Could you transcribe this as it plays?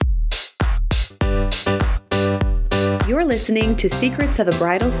You're listening to Secrets of a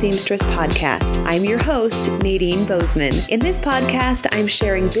Bridal Seamstress podcast. I'm your host, Nadine Bozeman. In this podcast, I'm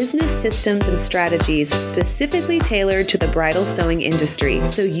sharing business systems and strategies specifically tailored to the bridal sewing industry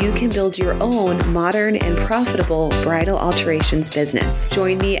so you can build your own modern and profitable bridal alterations business.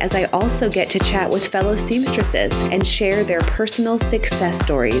 Join me as I also get to chat with fellow seamstresses and share their personal success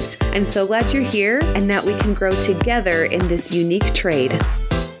stories. I'm so glad you're here and that we can grow together in this unique trade.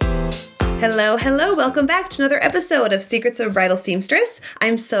 Hello. Welcome back to another episode of Secrets of a Bridal Seamstress.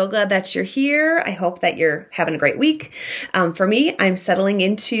 I'm so glad that you're here. I hope that you're having a great week. For me, I'm settling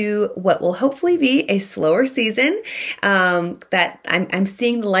into what will hopefully be a slower season, that I'm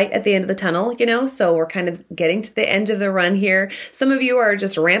seeing the light at the end of the tunnel, so we're kind of getting to the end of the run here. Some of you are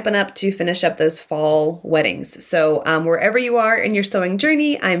just ramping up to finish up those fall weddings. So wherever you are in your sewing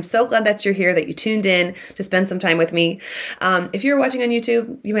journey, I'm so glad that you're here, that you tuned in to spend some time with me. If you're watching on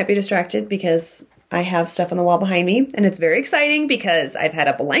YouTube, you might be distracted because I have stuff on the wall behind me, and it's very exciting because I've had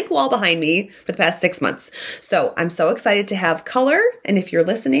a blank wall behind me for the past 6 months. So I'm so excited to have color. And if you're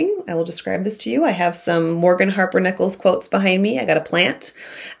listening, I will describe this to you. I have some Morgan Harper Nichols quotes behind me. I got a plant,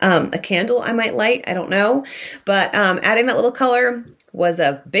 a candle I might light. I don't know, but adding that little color was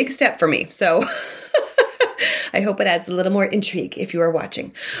a big step for me. So I hope it adds a little more intrigue if you are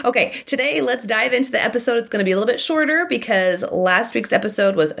watching. Okay, today let's dive into the episode. It's going to be a little bit shorter because last week's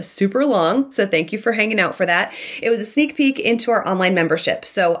episode was super long. So thank you for hanging out for that. It was a sneak peek into our online membership.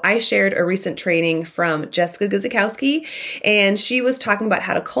 So I shared a recent training from Jessica Guzikowski, and she was talking about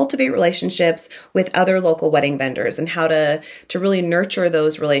how to cultivate relationships with other local wedding vendors and how to really nurture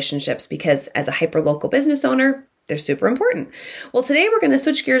those relationships, because as a hyper-local business owner, they're super important. Well, today we're going to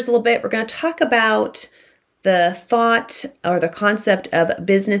switch gears a little bit. We're going to talk about the thought or the concept of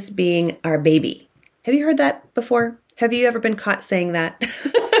business being our baby. Have you heard that before? Have you ever been caught saying that?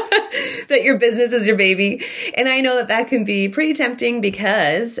 That your business is your baby? And I know that can be pretty tempting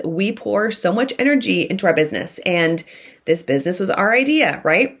because we pour so much energy into our business, and this business was our idea,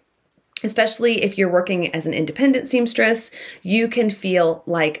 right? Especially if you're working as an independent seamstress, you can feel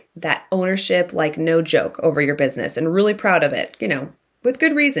like that ownership, like no joke, over your business and really proud of it, with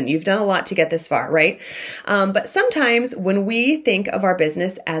good reason. You've done a lot to get this far, right? But sometimes when we think of our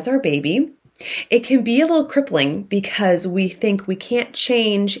business as our baby, it can be a little crippling because we think we can't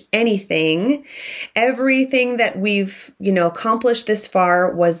change anything. Everything that we've, accomplished this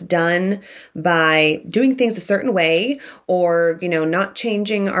far was done by doing things a certain way or, not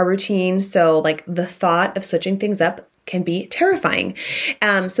changing our routine. So like the thought of switching things up can be terrifying.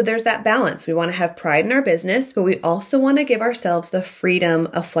 So there's that balance. We want to have pride in our business, but we also want to give ourselves the freedom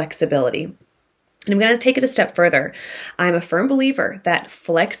of flexibility. And I'm going to take it a step further. I'm a firm believer that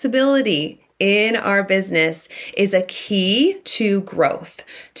flexibility in our business is a key to growth,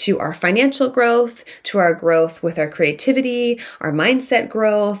 to our financial growth, to our growth with our creativity, our mindset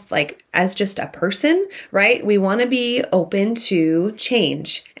growth, like as just a person, right? We want to be open to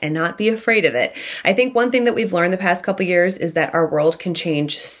change and not be afraid of it. I think one thing that we've learned the past couple of years is that our world can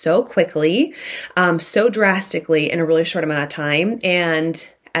change so quickly, so drastically in a really short amount of time. And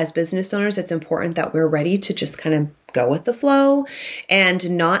as business owners, it's important that we're ready to just kind of go with the flow and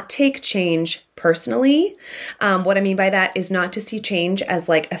not take change personally. What I mean by that is not to see change as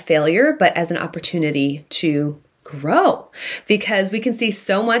like a failure, but as an opportunity to grow, because we can see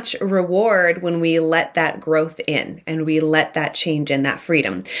so much reward when we let that growth in and we let that change in, that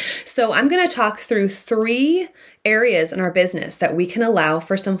freedom. So I'm going to talk through 3 areas in our business that we can allow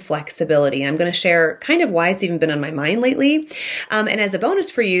for some flexibility. And I'm going to share kind of why it's even been on my mind lately. And as a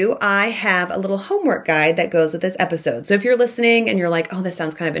bonus for you, I have a little homework guide that goes with this episode. So if you're listening and you're like, oh, this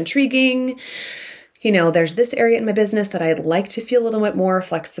sounds kind of intriguing, there's this area in my business that I'd like to feel a little bit more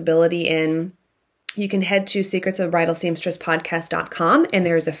flexibility in, you can head to secretsofbridalseamstresspodcast.com, and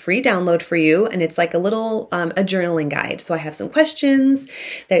there's a free download for you. And it's like a little, a journaling guide. So I have some questions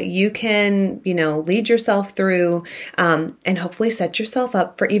that you can, lead yourself through, and hopefully set yourself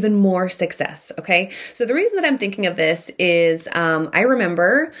up for even more success. Okay. So the reason that I'm thinking of this is, I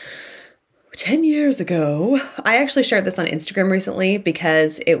remember 10 years ago, I actually shared this on Instagram recently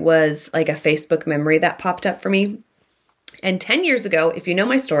because it was like a Facebook memory that popped up for me. And 10 years ago, if you know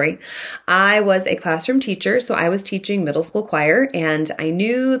my story, I was a classroom teacher. So I was teaching middle school choir, and I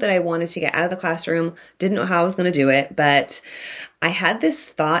knew that I wanted to get out of the classroom. Didn't know how I was going to do it, but I had this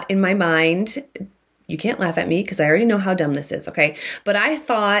thought in my mind. You can't laugh at me because I already know how dumb this is. Okay. But I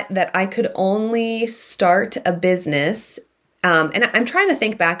thought that I could only start a business. And I'm trying to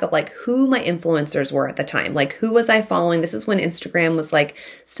think back of like who my influencers were at the time. Like, who was I following? This is when Instagram was like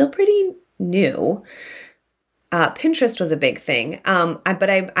still pretty new. Pinterest was a big thing. But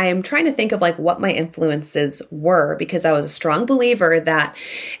I am trying to think of like what my influences were, because I was a strong believer that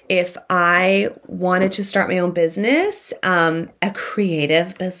if I wanted to start my own business, a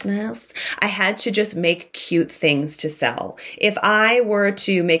creative business, I had to just make cute things to sell. If I were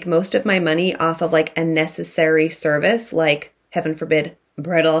to make most of my money off of like a necessary service, like heaven forbid,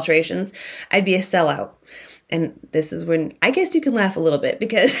 bridal alterations, I'd be a sellout. And this is when I guess you can laugh a little bit,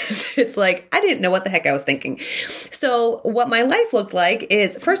 because it's like, I didn't know what the heck I was thinking. So what my life looked like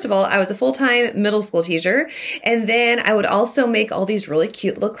is, first of all, I was a full-time middle school teacher. And then I would also make all these really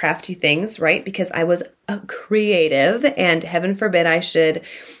cute little crafty things, right? Because I was a creative, and heaven forbid I should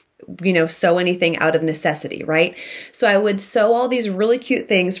sew anything out of necessity, right? So I would sew all these really cute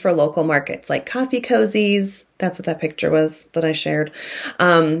things for local markets, like coffee cozies. That's what that picture was that I shared.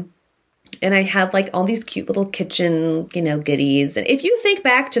 And I had like all these cute little kitchen, goodies. And if you think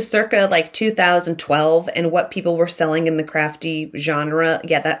back to circa like 2012 and what people were selling in the crafty genre,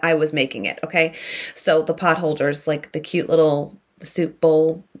 yeah, that I was making it. Okay. So the pot holders, like the cute little soup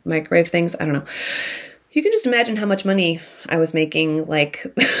bowl microwave things. I don't know. You can just imagine how much money I was making, like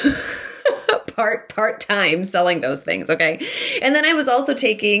part-time selling those things, okay? And then I was also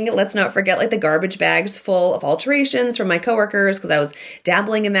taking, let's not forget, like the garbage bags full of alterations from my coworkers, because I was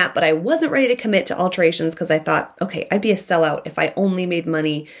dabbling in that, but I wasn't ready to commit to alterations because I thought, okay, I'd be a sellout if I only made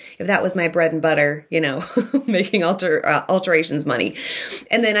money, if that was my bread and butter, making alterations money.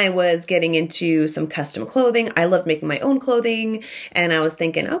 And then I was getting into some custom clothing. I loved making my own clothing, and I was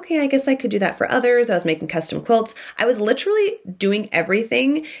thinking, okay, I guess I could do that for others. I was making custom quilts. I was literally doing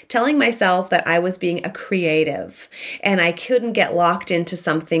everything, telling myself that I was being a creative, and I couldn't get locked into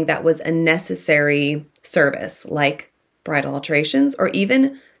something that was a necessary service like bridal alterations or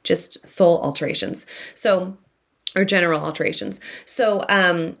even just soul alterations. Or general alterations. So,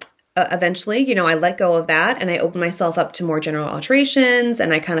 eventually, I let go of that, and I opened myself up to more general alterations,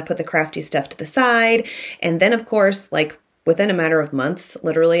 and I kind of put the crafty stuff to the side. And then of course, like within a matter of months,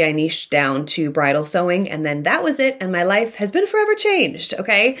 literally, I niched down to bridal sewing, and then that was it. And my life has been forever changed.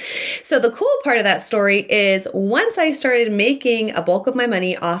 Okay. So the cool part of that story is once I started making a bulk of my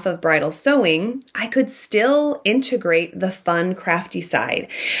money off of bridal sewing, I could still integrate the fun, crafty side.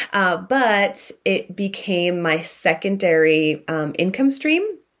 But it became my secondary income stream.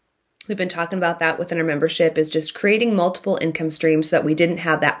 We've been talking about that within our membership, is just creating multiple income streams so that we didn't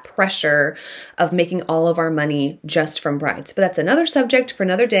have that pressure of making all of our money just from brides. But that's another subject for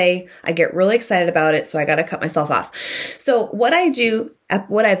another day. I get really excited about it, so I got to cut myself off. So what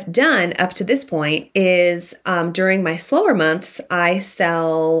I've done up to this point is during my slower months, I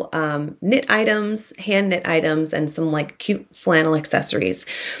sell knit items, hand knit items, and some like cute flannel accessories.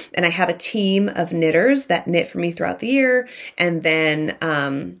 And I have a team of knitters that knit for me throughout the year. And then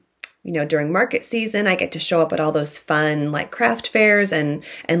during market season, I get to show up at all those fun like craft fairs and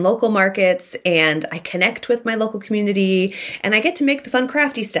local markets, and I connect with my local community, and I get to make the fun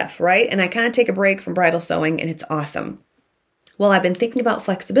crafty stuff, right? And I kind of take a break from bridal sewing, and it's awesome. Well, I've been thinking about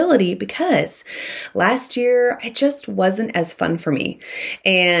flexibility because last year it just wasn't as fun for me,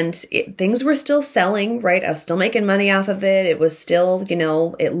 and things were still selling, right? I was still making money off of it. It was still,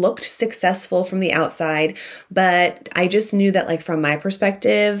 it looked successful from the outside, but I just knew that like from my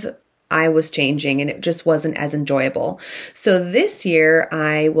perspective, I was changing and it just wasn't as enjoyable. So this year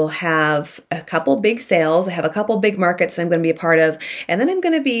I will have a couple big sales. I have a couple big markets that I'm going to be a part of. And then I'm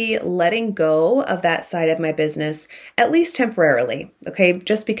going to be letting go of that side of my business, at least temporarily. Okay.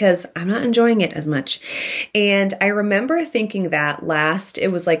 Just because I'm not enjoying it as much. And I remember thinking that last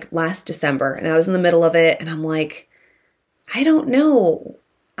December, and I was in the middle of it, and I'm like, I don't know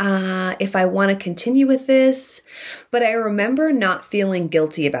if I want to continue with this, but I remember not feeling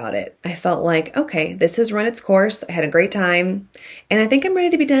guilty about it. I felt like, okay, this has run its course. I had a great time, and I think I'm ready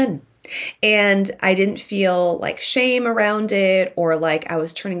to be done. And I didn't feel like shame around it, or like I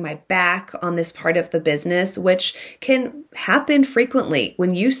was turning my back on this part of the business, which can happen frequently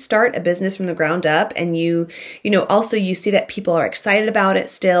when you start a business from the ground up, and you see that people are excited about it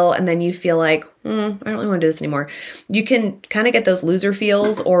still, and then you feel like, I don't really want to do this anymore. You can kind of get those loser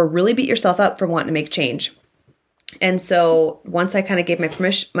feels or really beat yourself up for wanting to make change. And so once I kind of gave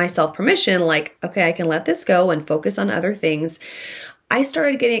myself permission, like, okay, I can let this go and focus on other things, I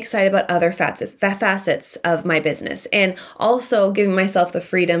started getting excited about other facets of my business, and also giving myself the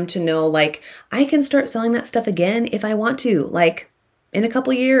freedom to know, like, I can start selling that stuff again if I want to. Like, in a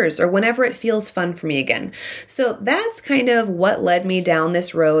couple years or whenever it feels fun for me again. So that's kind of what led me down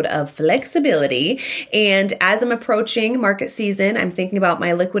this road of flexibility. And as I'm approaching market season, I'm thinking about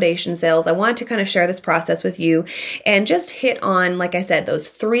my liquidation sales. I wanted to kind of share this process with you and just hit on, like I said, those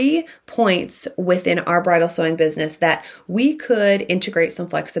 3 points within our bridal sewing business that we could integrate some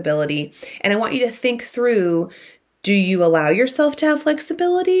flexibility. And I want you to think through, do you allow yourself to have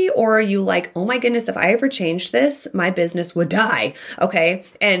flexibility, or are you like, oh my goodness, if I ever changed this, my business would die? Okay.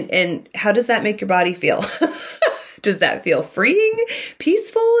 And how does that make your body feel? Does that feel freeing,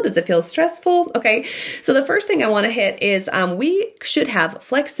 peaceful? Does it feel stressful? Okay. So the first thing I want to hit is we should have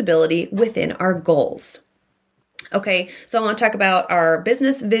flexibility within our goals. Okay, so I want to talk about our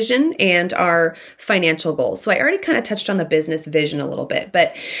business vision and our financial goals. So I already kind of touched on the business vision a little bit,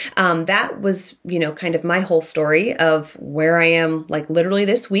 but that was, kind of my whole story of where I am, like literally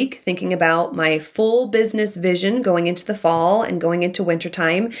this week, thinking about my full business vision going into the fall and going into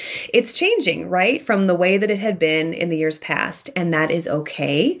wintertime. It's changing, right, from the way that it had been in the years past, and that is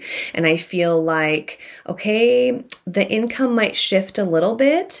okay. And I feel like, okay, the income might shift a little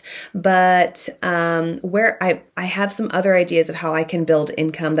bit, but where I have some other ideas of how I can build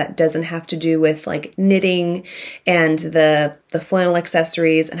income that doesn't have to do with like knitting and the flannel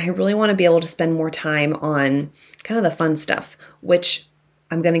accessories. And I really want to be able to spend more time on kind of the fun stuff, which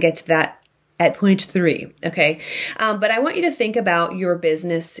I'm going to get to that at point 3. Okay. But I want you to think about your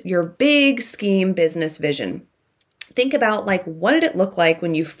business, your big scheme business vision. Think about like, what did it look like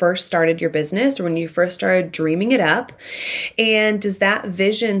when you first started your business or when you first started dreaming it up? And does that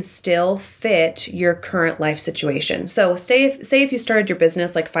vision still fit your current life situation? So say if you started your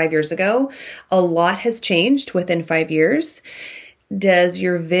business like 5 years ago, a lot has changed within 5 years. Does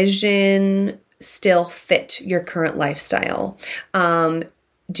your vision still fit your current lifestyle?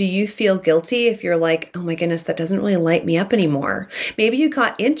 Do you feel guilty if you're like, oh my goodness, that doesn't really light me up anymore? Maybe you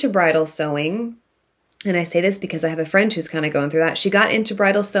got into bridal sewing. And I say this because I have a friend who's kind of going through that. She got into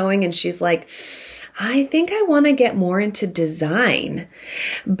bridal sewing and she's like, I think I want to get more into design,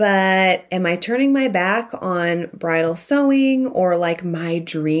 but am I turning my back on bridal sewing or like my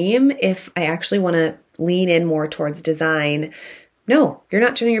dream if I actually want to lean in more towards design? No, you're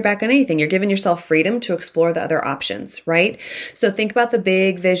not turning your back on anything. You're giving yourself freedom to explore the other options, right? So think about the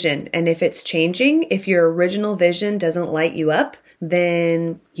big vision. And if it's changing, if your original vision doesn't light you up,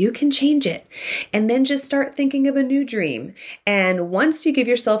 then you can change it. And then just start thinking of a new dream. And once you give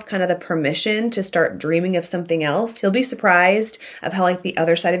yourself kind of the permission to start dreaming of something else, you'll be surprised of how like the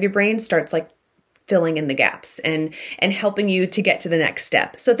other side of your brain starts like filling in the gaps and helping you to get to the next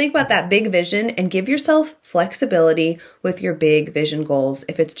step. So think about that big vision and give yourself flexibility with your big vision goals.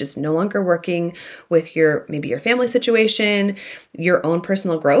 If it's just no longer working with maybe your family situation, your own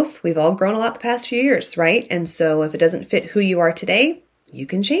personal growth. We've all grown a lot the past few years, right? And so if it doesn't fit who you are today, you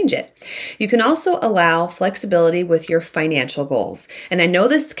can change it. You can also allow flexibility with your financial goals. And I know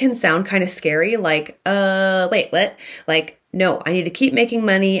this can sound kind of scary, like, wait, what? Like, no, I need to keep making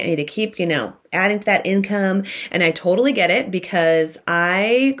money. I need to keep, adding to that income. And I totally get it because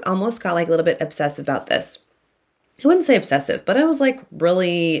I almost got like a little bit obsessive about this. I wouldn't say obsessive, but I was like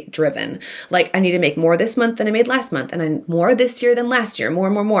really driven. Like I need to make more this month than I made last month and more this year than last year,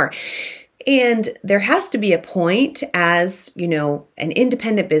 more. And there has to be a point as, an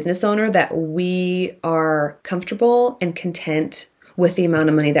independent business owner that we are comfortable and content with the amount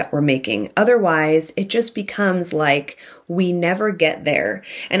of money that we're making. Otherwise, it just becomes like we never get there.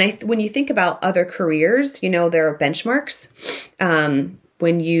 And when you think about other careers, there are benchmarks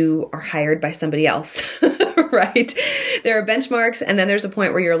when you are hired by somebody else, right? There are benchmarks. And then there's a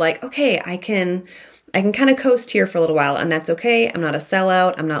point where you're like, okay, I can kind of coast here for a little while and that's okay. I'm not a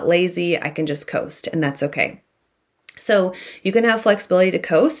sellout. I'm not lazy. I can just coast and that's okay. So you can have flexibility to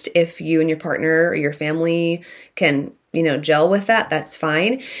coast if you and your partner or your family can, gel with that. That's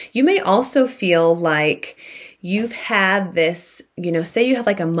fine. You may also feel like you've had this, say you have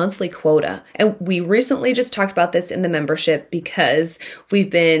like a monthly quota. And we recently just talked about this in the membership because we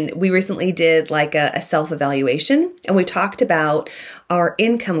recently did like a self-evaluation and we talked about our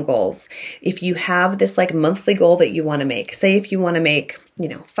income goals. If you have this like monthly goal that you want to make, say if you want to make,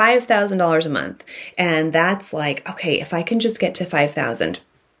 $5,000 a month, and that's like, okay, if I can just get to 5,000,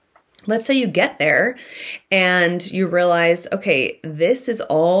 let's say you get there and you realize, okay, this is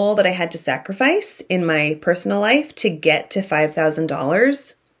all that I had to sacrifice in my personal life to get to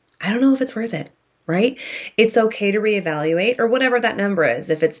 $5,000. I don't know if it's worth it, right? It's okay to reevaluate or whatever that number is.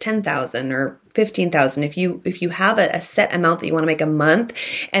 If it's 10,000 or 15,000, if you have a set amount that you want to make a month,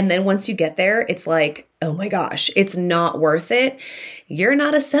 and then once you get there, it's like, oh my gosh, it's not worth it. You're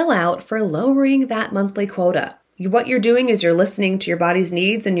not a sellout for lowering that monthly quota. what you're doing is you're listening to your body's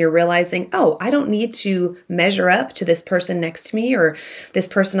needs and you're realizing, oh, I don't need to measure up to this person next to me or this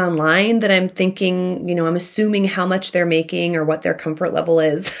person online that I'm thinking, I'm assuming how much they're making or what their comfort level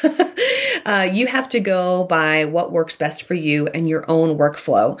is. You have to go by what works best for you and your own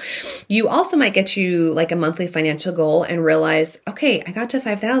workflow. You also might get you like a monthly financial goal and realize, okay, I got to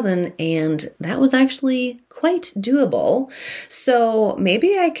 5,000 and that was actually quite doable. So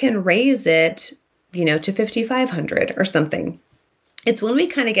maybe I can raise it, to 5,500 or something. It's when we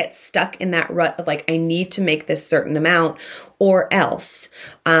kind of get stuck in that rut of like, I need to make this certain amount or else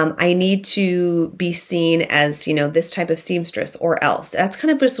I need to be seen as, this type of seamstress or else. That's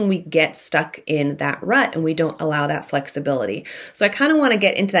kind of just when we get stuck in that rut and we don't allow that flexibility. So I kind of want to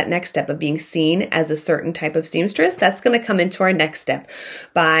get into that next step of being seen as a certain type of seamstress. That's going to come into our next step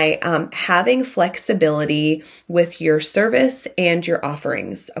by having flexibility with your service and your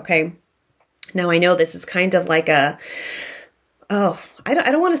offerings. Okay. Now I know this is kind of like I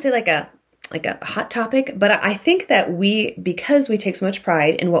don't want to say like a hot topic, but I think that because we take so much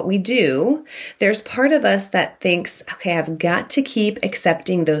pride in what we do, there's part of us that thinks, okay, I've got to keep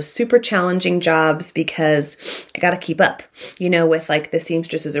accepting those super challenging jobs because I got to keep up, with like the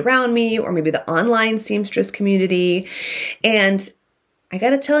seamstresses around me or maybe the online seamstress community. And I got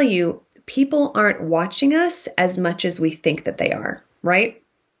to tell you, people aren't watching us as much as we think that they are, right?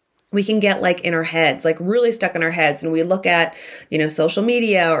 We can get like in our heads, like really stuck in our heads, and we look at, social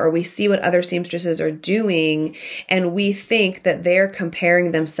media or we see what other seamstresses are doing and we think that they're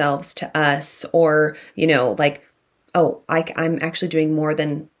comparing themselves to us or, like, oh, I'm actually doing more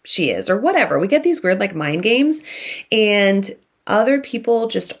than she is or whatever. We get these weird like mind games and other people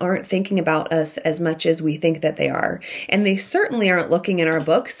just aren't thinking about us as much as we think that they are. And they certainly aren't looking in our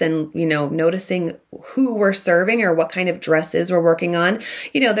books and, noticing who we're serving or what kind of dresses we're working on.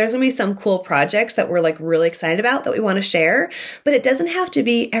 There's going to be some cool projects that we're like really excited about that we want to share, but it doesn't have to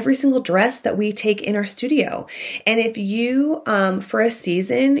be every single dress that we take in our studio. And if you, for a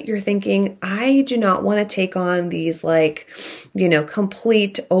season, you're thinking, I do not want to take on these like,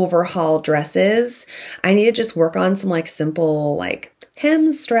 complete overhaul dresses. I need to just work on some like simple like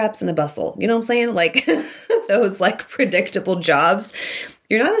hems, straps, and a bustle. You know what I'm saying? Like those like predictable jobs.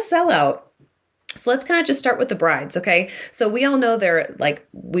 You're not a sellout. So let's kind of just start with the brides, okay? So we all know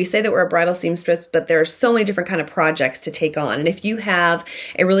we say that we're a bridal seamstress, but there are so many different kind of projects to take on. And if you have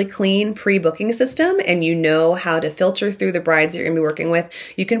a really clean pre-booking system and you know how to filter through the brides you're going to be working with,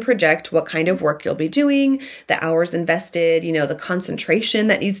 you can project what kind of work you'll be doing, the hours invested, the concentration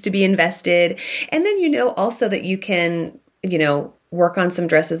that needs to be invested. And then also that you can, work on some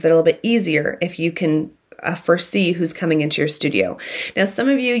dresses that are a little bit easier if you can foresee who's coming into your studio. Now, some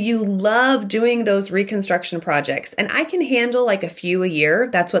of you love doing those reconstruction projects, and I can handle like a few a year.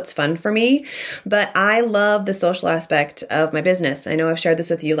 That's what's fun for me. But I love the social aspect of my business. I know I've shared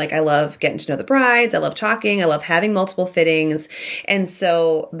this with you. Like I love getting to know the brides. I love talking. I love having multiple fittings. And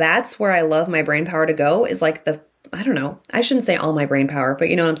so that's where I love my brain power to go is like I don't know. I shouldn't say all my brain power, but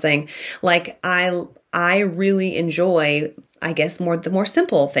you know what I'm saying? Like I really enjoy, I guess, the more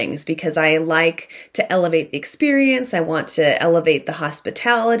simple things because I like to elevate the experience. I want to elevate the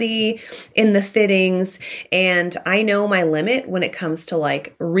hospitality in the fittings. And I know my limit when it comes to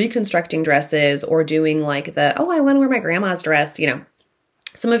like reconstructing dresses or doing like I want to wear my grandma's dress,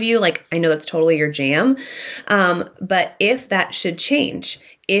 Some of you, I know that's totally your jam. But if that should change,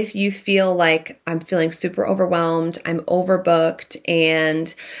 if you feel like I'm feeling super overwhelmed, I'm overbooked,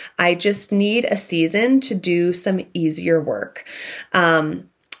 and I just need a season to do some easier work,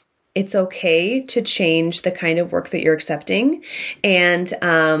 it's okay to change the kind of work that you're accepting. And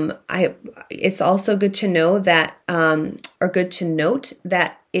it's also good to know that, or good to note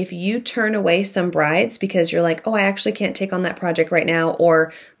that if you turn away some brides because you're like, oh, I actually can't take on that project right now,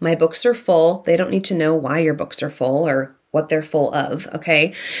 or my books are full, they don't need to know why your books are full or what they're full of,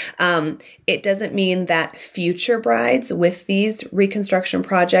 okay? It doesn't mean that future brides with these reconstruction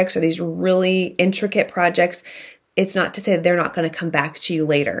projects or these really intricate projects, it's not to say they're not going to come back to you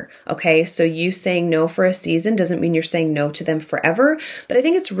later, okay? So you saying no for a season doesn't mean you're saying no to them forever, but I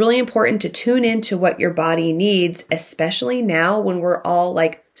think it's really important to tune into what your body needs, especially now when we're all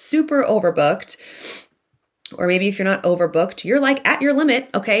super overbooked. Or maybe if you're not overbooked, you're at your limit,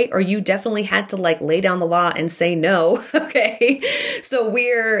 okay? Or you definitely had to lay down the law and say no, okay? So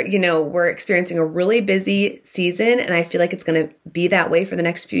we're experiencing a really busy season, and I feel like it's going to be that way for the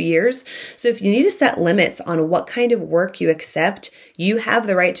next few years. So if you need to set limits on what kind of work you accept, you have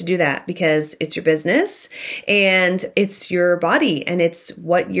the right to do that because it's your business and it's your body and it's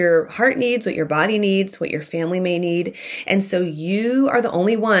what your heart needs, what your body needs, what your family may need. And so you are the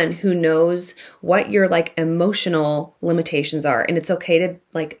only one who knows what your emotional emotional limitations are. And it's okay to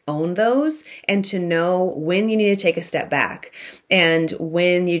like own those and to know when you need to take a step back and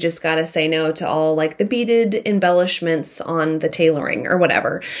when you just got to say no to all like the beaded embellishments on the tailoring or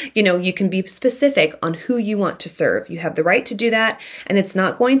whatever. You can be specific on who you want to serve. You have the right to do that, and it's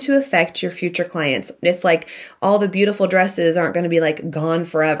not going to affect your future clients. It's like all the beautiful dresses aren't going to be like gone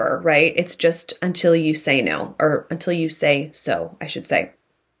forever, right? It's just until you say no, or until you say so, I should say.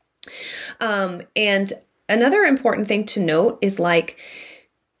 And another important thing to note is like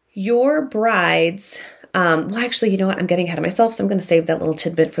your brides, well, actually, you know what? I'm getting ahead of myself, so I'm going to save that little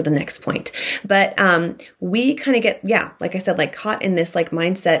tidbit for the next point. But we kind of get, like I said, like caught in this like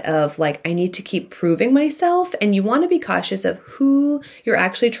mindset of like, I need to keep proving myself. And you want to be cautious of who you're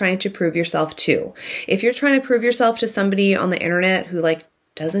actually trying to prove yourself to. If you're trying to prove yourself to somebody on the internet who like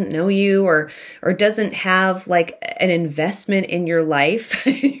doesn't know you or doesn't have like an investment in your life,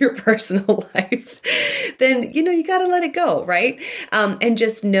 in your personal life, then, you got to let it go, right? And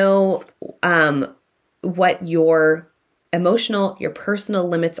just know what your emotional, your personal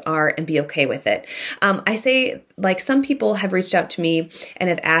limits are and be okay with it. I say like some people have reached out to me and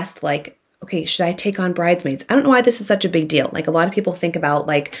have asked like, okay, should I take on bridesmaids? I don't know why this is such a big deal. Like a lot of people think about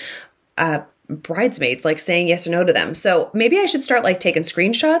like, bridesmaids, like saying yes or no to them. So maybe I should start like taking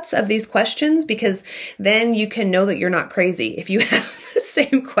screenshots of these questions, because then you can know that you're not crazy if you have the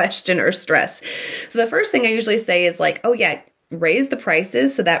same question or stress. So the first thing I usually say is like, oh yeah, raise the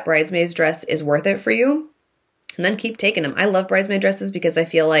prices so that bridesmaid's dress is worth it for you. And then keep taking them. I love bridesmaid dresses because I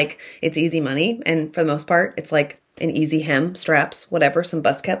feel like it's easy money. And for the most part, it's like an easy hem, straps, whatever, some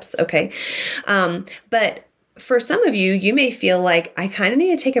bust caps. Okay. But for some of you, you may feel like I kind of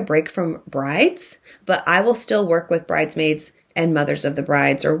need to take a break from brides, but I will still work with bridesmaids and mothers of the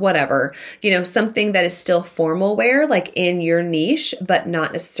brides or whatever, something that is still formal wear, like in your niche, but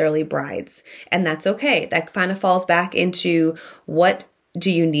not necessarily brides. And that's okay. That kind of falls back into what do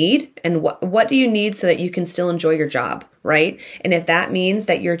you need and what do you need so that you can still enjoy your job, right? And if that means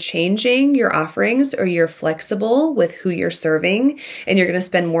that you're changing your offerings or you're flexible with who you're serving and you're going to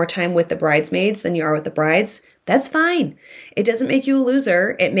spend more time with the bridesmaids than you are with the brides, that's fine. It doesn't make you a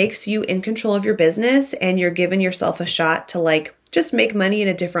loser. It makes you in control of your business, and you're giving yourself a shot to like just make money in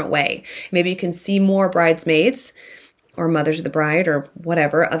a different way. Maybe you can see more bridesmaids or mothers of the bride or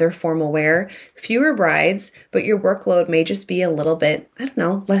whatever, other formal wear, fewer brides, but your workload may just be a little bit,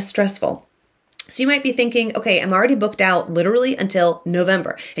 less stressful. So you might be thinking, okay, I'm already booked out literally until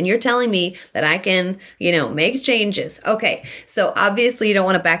November, and you're telling me that I can, make changes. Okay. So obviously you don't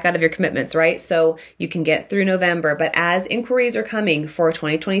want to back out of your commitments, right? So you can get through November, but as inquiries are coming for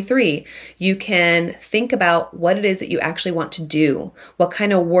 2023, you can think about what it is that you actually want to do. What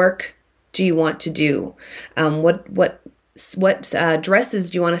kind of work do you want to do? What dresses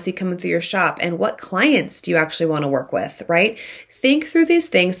do you want to see coming through your shop? And what clients do you actually want to work with, right? Think through these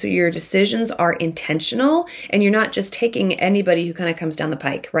things so your decisions are intentional and you're not just taking anybody who kind of comes down the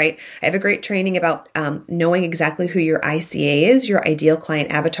pike, right? I have a great training about knowing exactly who your ICA is, your ideal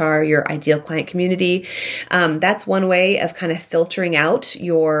client avatar, your ideal client community. That's one way of kind of filtering out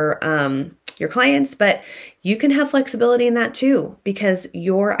your clients, but you can have flexibility in that too, because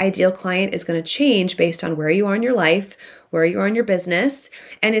your ideal client is going to change based on where you are in your life, where you are in your business,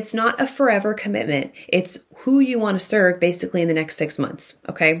 and it's not a forever commitment. It's who you want to serve basically in the next 6 months,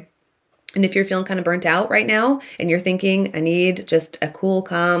 okay? And if you're feeling kind of burnt out right now and you're thinking, I need just a cool,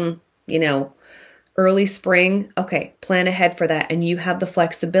 calm, early spring, okay, plan ahead for that. And you have the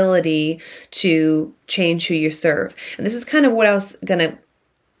flexibility to change who you serve. And this is kind of what I was going to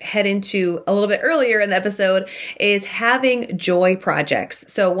head into a little bit earlier in the episode, is having joy projects.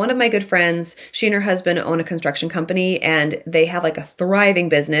 So one of my good friends, she and her husband own a construction company, and they have like a thriving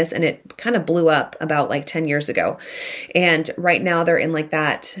business, and it kind of blew up about like 10 years ago. And right now they're in like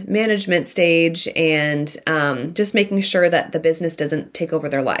that management stage and just making sure that the business doesn't take over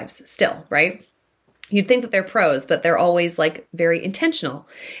their lives still, right? You'd think that they're pros, but they're always like very intentional.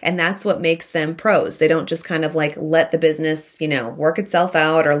 And that's what makes them pros. They don't just kind of like let the business, work itself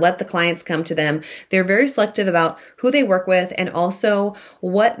out or let the clients come to them. They're very selective about who they work with and also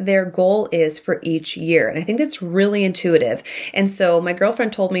what their goal is for each year. And I think that's really intuitive. And so my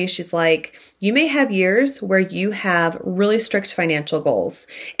girlfriend told me, she's like, you may have years where you have really strict financial goals,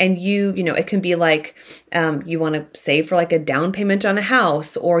 and it can be like, you want to save for like a down payment on a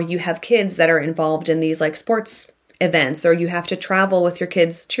house, or you have kids that are involved in these like sports events, or you have to travel with your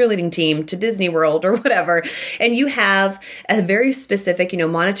kids' cheerleading team to Disney World or whatever. And you have a very specific,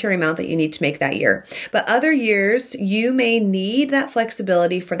 monetary amount that you need to make that year. But other years, you may need that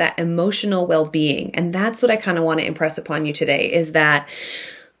flexibility for that emotional well-being. And that's what I kind of want to impress upon you today, is that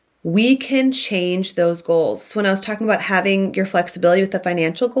we can change those goals. So when I was talking about having your flexibility with the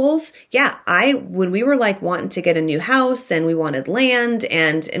financial goals, when we were like wanting to get a new house and we wanted land,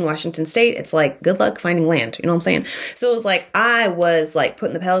 and in Washington State, it's like, good luck finding land. You know what I'm saying? So it was like, I was like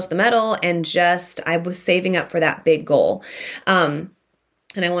putting the pedal to the metal and I was saving up for that big goal.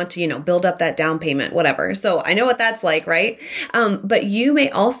 And I want to, build up that down payment, whatever. So I know what that's like, right? But you may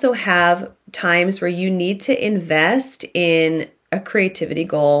also have times where you need to invest in a creativity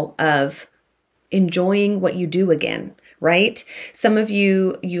goal of enjoying what you do again, right? Some of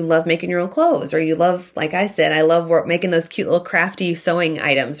you love making your own clothes, or you love, like I said, I love making those cute little crafty sewing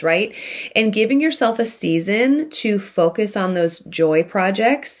items, right? And giving yourself a season to focus on those joy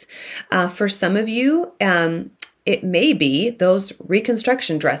projects. For some of you, it may be those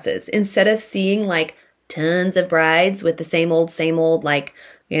reconstruction dresses. Instead of seeing like tons of brides with the same old, like,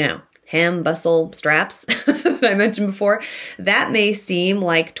 hem, bustle, straps that I mentioned before, that may seem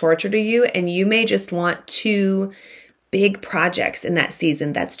like torture to you, and you may just want 2 big projects in that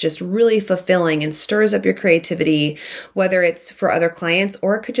season that's just really fulfilling and stirs up your creativity, whether it's for other clients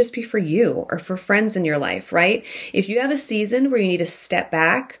or it could just be for you or for friends in your life, right? If you have a season where you need to step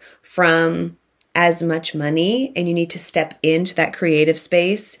back from as much money and you need to step into that creative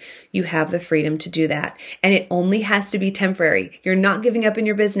space, you have the freedom to do that. And it only has to be temporary. You're not giving up in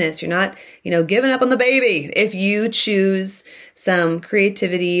your business. You're not, giving up on the baby. If you choose some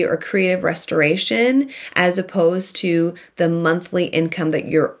creativity or creative restoration as opposed to the monthly income that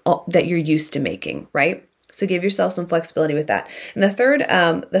you're used to making, right? So give yourself some flexibility with that. And the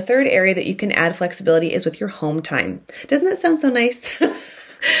third area that you can add flexibility is with your home time. Doesn't that sound so nice?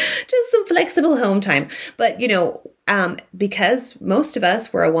 Just some flexible home time. But, because most of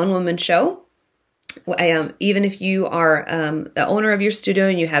us, we're a one-woman show, even if you are the owner of your studio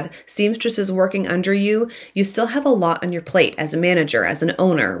and you have seamstresses working under you, you still have a lot on your plate as a manager, as an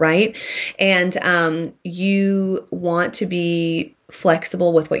owner, right? And you want to be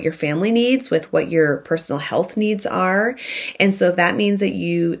flexible with what your family needs, with what your personal health needs are. And so if that means that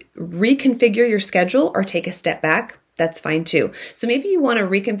you reconfigure your schedule or take a step back, that's fine too. So maybe you want to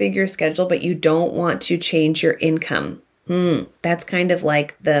reconfigure your schedule, but you don't want to change your income. That's kind of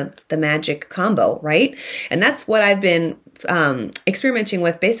like the magic combo, right? And that's what I've been experimenting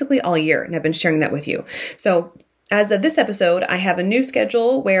with basically all year, and I've been sharing that with you. So as of this episode, I have a new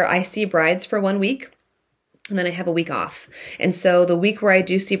schedule where I see brides for 1 week, and then I have a week off. And so the week where I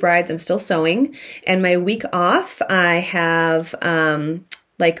do see brides, I'm still sewing, and my week off, I have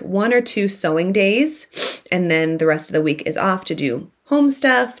like 1 or 2 sewing days, and then the rest of the week is off to do home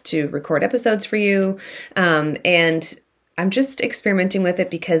stuff, to record episodes for you. And I'm just experimenting with it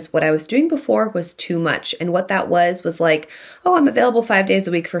because what I was doing before was too much. And what that was like, oh, I'm available 5 days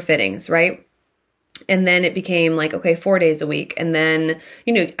a week for fittings, right? And then it became like, okay, 4 days a week. And then,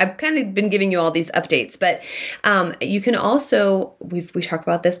 I've kind of been giving you all these updates, but you can also, we talked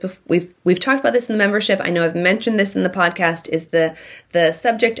about this, we've talked about this in the membership. I know I've mentioned this in the podcast, is the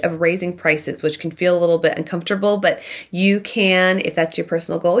subject of raising prices, which can feel a little bit uncomfortable, but you can, if that's your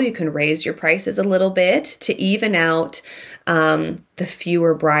personal goal, you can raise your prices a little bit to even out the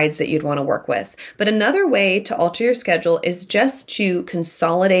fewer brides that you'd want to work with. But another way to alter your schedule is just to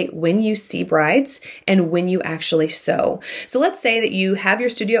consolidate when you see brides and when you actually sew. So let's say that you have your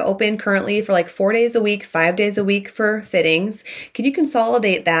studio open currently for like 4 days a week, 5 days a week for fittings. Can you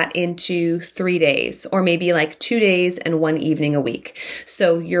consolidate that into 3 days, or maybe like 2 days and 1 evening a week?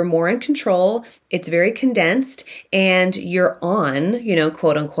 So you're more in control. It's very condensed, and you're on,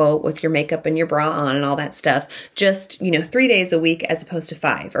 quote unquote, with your makeup and your bra on and all that stuff, just, 3 days a week as opposed to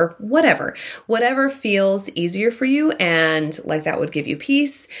 5, or whatever feels easier for you. And like that would give you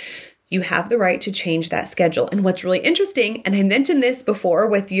peace. You have the right to change that schedule. And what's really interesting, and I mentioned this before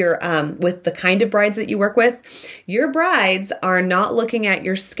with your with the kind of brides that you work with, your brides are not looking at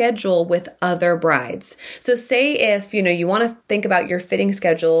your schedule with other brides. So say if, you want to think about your fitting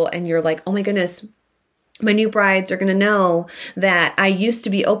schedule and you're like, oh my goodness, my new brides are going to know that I used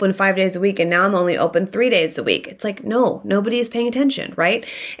to be open 5 days a week and now I'm only open 3 days a week. It's like, no, nobody is paying attention, right?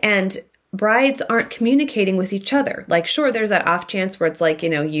 And brides aren't communicating with each other. Like, sure, there's that off chance where it's like,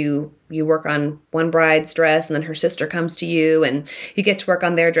 you work on one bride's dress and then her sister comes to you and you get to work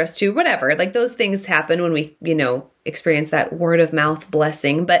on their dress too, whatever. Like those things happen when we, experience that word of mouth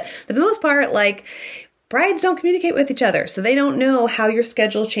blessing. But for the most part, like, brides don't communicate with each other, so they don't know how your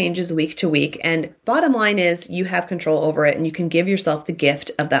schedule changes week to week. And bottom line is you have control over it, and you can give yourself the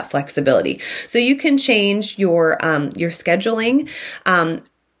gift of that flexibility. So you can change your scheduling.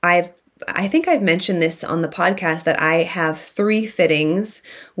 I've I think I've mentioned this on the podcast that I have 3 fittings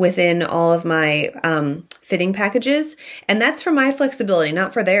within all of my fitting packages. And that's for my flexibility,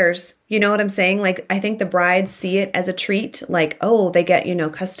 not for theirs. You know what I'm saying? Like, I think the brides see it as a treat, like, oh, they get,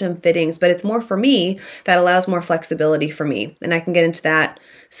 custom fittings, but it's more for me that allows more flexibility for me. And I can get into that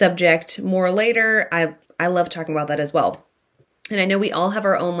subject more later. I love talking about that as well. And I know we all have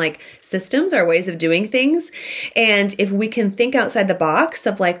our own systems, our ways of doing things. And if we can think outside the box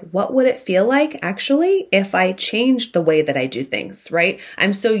of what would it feel like actually if I changed the way that I do things, right?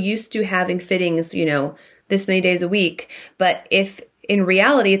 I'm so used to having fittings, this many days a week. But if in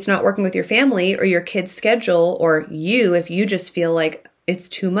reality, it's not working with your family or your kid's schedule, or if you just feel like it's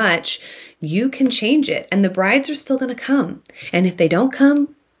too much, you can change it. And the brides are still going to come. And if they don't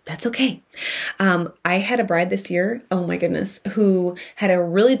come, that's okay. I had a bride this year, oh my goodness, who had a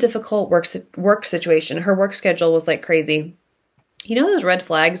really difficult work situation. Her work schedule was like crazy. You know those red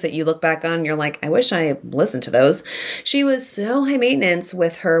flags that you look back on and you're like, I wish I listened to those. She was so high maintenance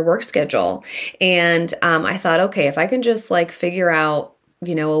with her work schedule. And I thought, okay, if I can just figure out,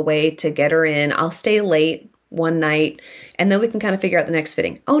 a way to get her in, I'll stay late one night and then we can kind of figure out the next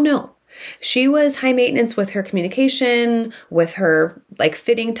fitting. Oh no. She was high maintenance with her communication, with her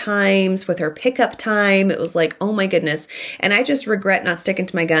fitting times, with her pickup time. It was oh my goodness. And I just regret not sticking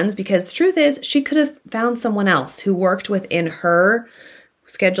to my guns because the truth is she could have found someone else who worked within her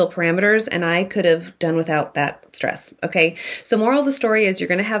schedule parameters and I could have done without that stress. Okay. So moral of the story is you're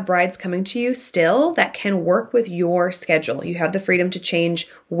going to have brides coming to you still that can work with your schedule. You have the freedom to change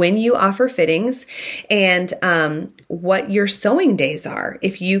when you offer fittings and what your sewing days are.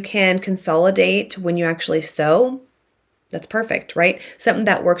 If you can consolidate when you actually sew, that's perfect, right? Something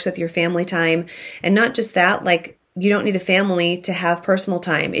that works with your family time. And not just that, you don't need a family to have personal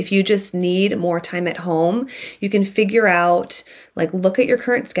time. If you just need more time at home, you can figure out, look at your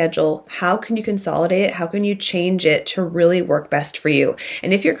current schedule. How can you consolidate it? How can you change it to really work best for you?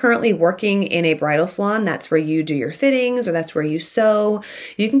 And if you're currently working in a bridal salon, that's where you do your fittings or that's where you sew,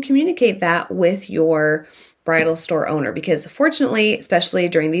 you can communicate that with your bridal store owner because fortunately, especially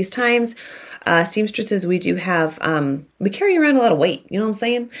during these times, seamstresses, we do have, we carry around a lot of weight, you know what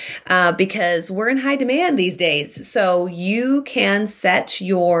I'm saying? Because we're in high demand these days. So you can set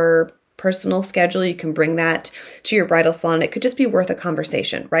your personal schedule. You can bring that to your bridal salon. It could just be worth a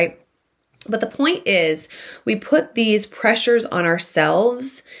conversation, right? But the point is we put these pressures on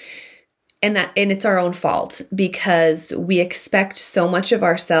ourselves and it's our own fault because we expect so much of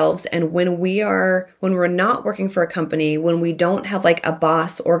ourselves. And when we're not working for a company, when we don't have a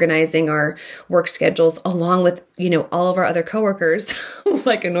boss organizing our work schedules along with, all of our other coworkers,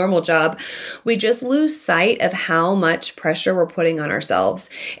 like a normal job, we just lose sight of how much pressure we're putting on ourselves.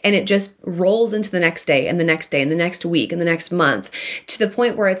 And it just rolls into the next day and the next day and the next week and the next month to the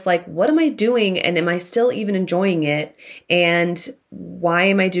point where it's what am I doing? And am I still even enjoying it? And why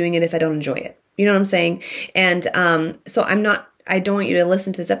am I doing it if I don't enjoy it? You know what I'm saying? And so I don't want you to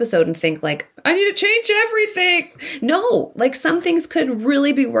listen to this episode and think I need to change everything. No, some things could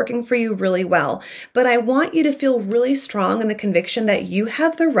really be working for you really well. But I want you to feel really strong in the conviction that you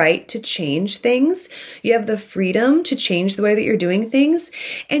have the right to change things. You have the freedom to change the way that you're doing things.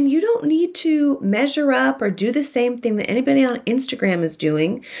 And you don't need to measure up or do the same thing that anybody on Instagram is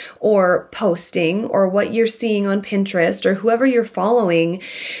doing or posting or what you're seeing on Pinterest or whoever you're following.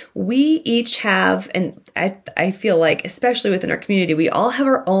 We each have, and I feel especially within our community, we all have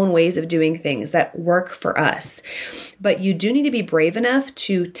our own ways of doing things that work for us. But you do need to be brave enough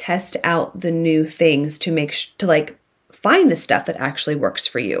to test out the new things to find the stuff that actually works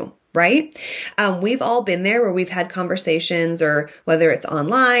for you. Right? We've all been there where we've had conversations or whether it's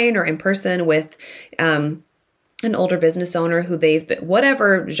online or in person with, an older business owner who they've been,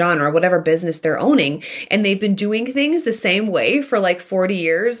 whatever genre, whatever business they're owning, and they've been doing things the same way for 40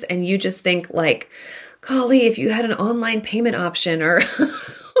 years. And you just think golly, if you had an online payment option or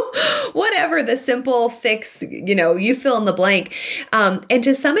whatever the simple fix, you fill in the blank. And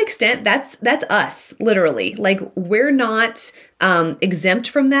to some extent, that's us, literally. We're not exempt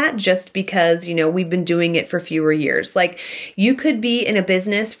from that just because, we've been doing it for fewer years. You could be in a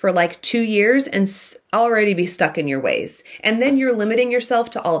business for 2 years and already be stuck in your ways. And then you're limiting yourself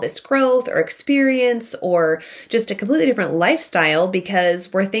to all this growth or experience or just a completely different lifestyle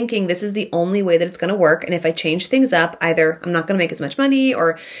because we're thinking this is the only way that it's going to work. And if I change things up, either I'm not going to make as much money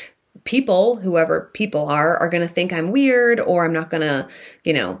or people, whoever people are going to think I'm weird or I'm not going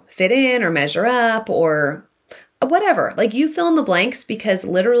to, fit in or measure up or whatever. You fill in the blanks because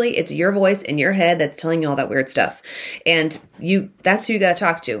literally it's your voice in your head that's telling you all that weird stuff. And that's who you got to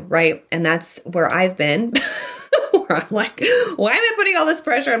talk to, right? And that's where I've been more. I'm like, why am I putting all this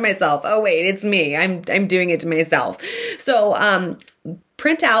pressure on myself? Oh, wait, it's me. I'm doing it to myself. So,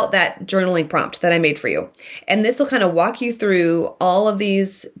 print out that journaling prompt that I made for you. And this will kind of walk you through all of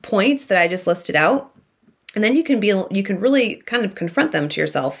these points that I just listed out. And then you can really kind of confront them to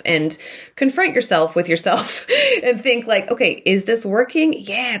yourself and confront yourself with yourself and think like, okay, is this working?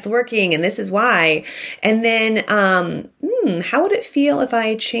 Yeah, it's working. And this is why. And then, how would it feel if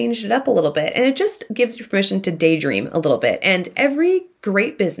I changed it up a little bit? And it just gives you permission to daydream a little bit. And every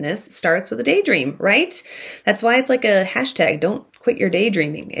great business starts with a daydream, right? That's why it's like a hashtag, don't quit your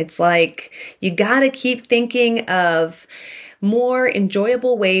daydreaming. It's like, you got to keep thinking of more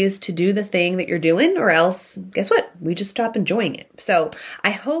enjoyable ways to do the thing that you're doing, or else guess what? We just stop enjoying it. So I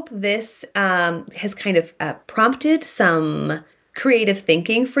hope this has kind of prompted some creative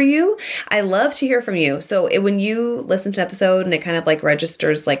thinking for you. I love to hear from you. So when you listen to an episode and it kind of like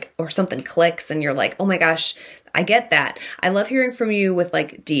registers like, or something clicks and you're like, oh my gosh, I get that. I love hearing from you with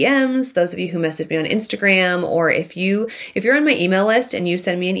like DMs, those of you who message me on Instagram, or if you're on my email list and you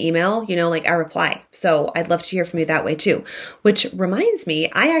send me an email, like I reply. So I'd love to hear from you that way too. Which reminds me,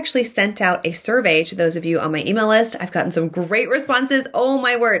 I actually sent out a survey to those of you on my email list. I've gotten some great responses. Oh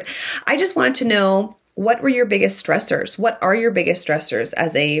my word. I just wanted to know, what were your biggest stressors? What are your biggest stressors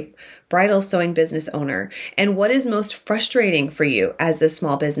as a bridal sewing business owner? And what is most frustrating for you as a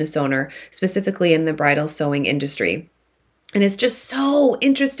small business owner, specifically in the bridal sewing industry? And it's just so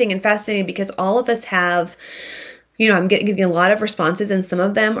interesting and fascinating because all of us have, I'm getting a lot of responses and some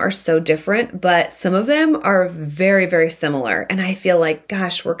of them are so different, but some of them are very, very similar. And I feel like,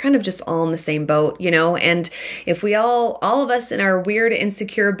 gosh, we're kind of just all in the same boat, and if we all of us in our weird,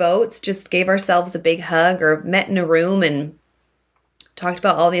 insecure boats just gave ourselves a big hug or met in a room and talked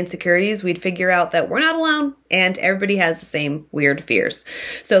about all the insecurities, we'd figure out that we're not alone and everybody has the same weird fears.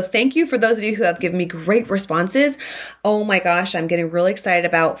 So thank you for those of you who have given me great responses. Oh my gosh, I'm getting really excited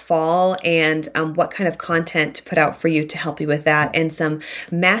about fall and what kind of content to put out for you to help you with that, and some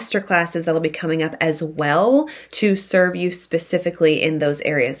masterclasses that'll be coming up as well to serve you specifically in those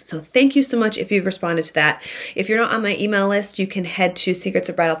areas. So thank you so much if you've responded to that. If you're not on my email list, you can head to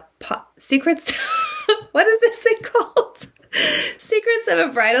what is this thing called? Secrets of a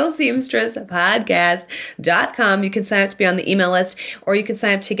Bridal Seamstress podcast.com. You can sign up to be on the email list, or you can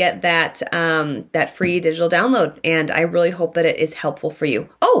sign up to get that free digital download. And I really hope that it is helpful for you.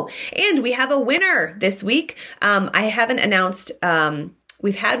 Oh, and we have a winner this week. I haven't announced,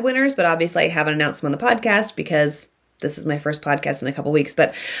 we've had winners, but obviously I haven't announced them on the podcast because this is my first podcast in a couple weeks,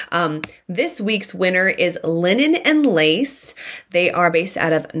 but this week's winner is Linen and Lace. They are based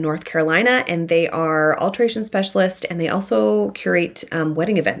out of North Carolina, and they are alteration specialists, and they also curate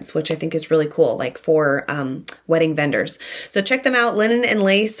wedding events, which I think is really cool, like for wedding vendors. So check them out, Linen and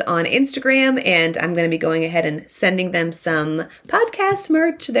Lace on Instagram, and I'm going to be going ahead and sending them some podcast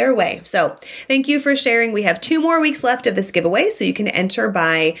merch their way. So thank you for sharing. We have 2 more weeks left of this giveaway, so you can enter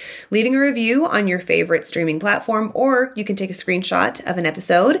by leaving a review on your favorite streaming platform, or you can take a screenshot of an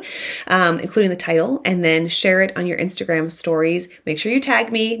episode, including the title, and then share it on your Instagram stories. Make sure you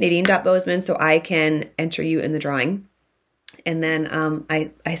tag me, Nadine.Bozeman, so I can enter you in the drawing. And then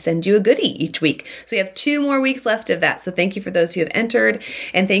I send you a goodie each week. So you have 2 more weeks left of that. So thank you for those who have entered.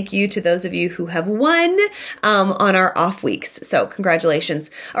 And thank you to those of you who have won on our off weeks. So congratulations.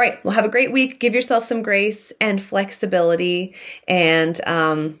 All right. Well, have a great week. Give yourself some grace and flexibility, and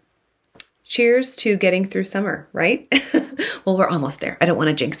cheers to getting through summer, right? Well, we're almost there. I don't want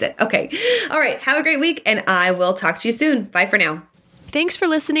to jinx it. Okay. All right. Have a great week, and I will talk to you soon. Bye for now. Thanks for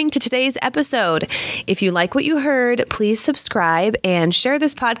listening to today's episode. If you like what you heard, please subscribe and share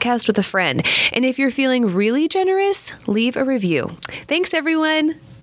this podcast with a friend. And if you're feeling really generous, leave a review. Thanks, everyone.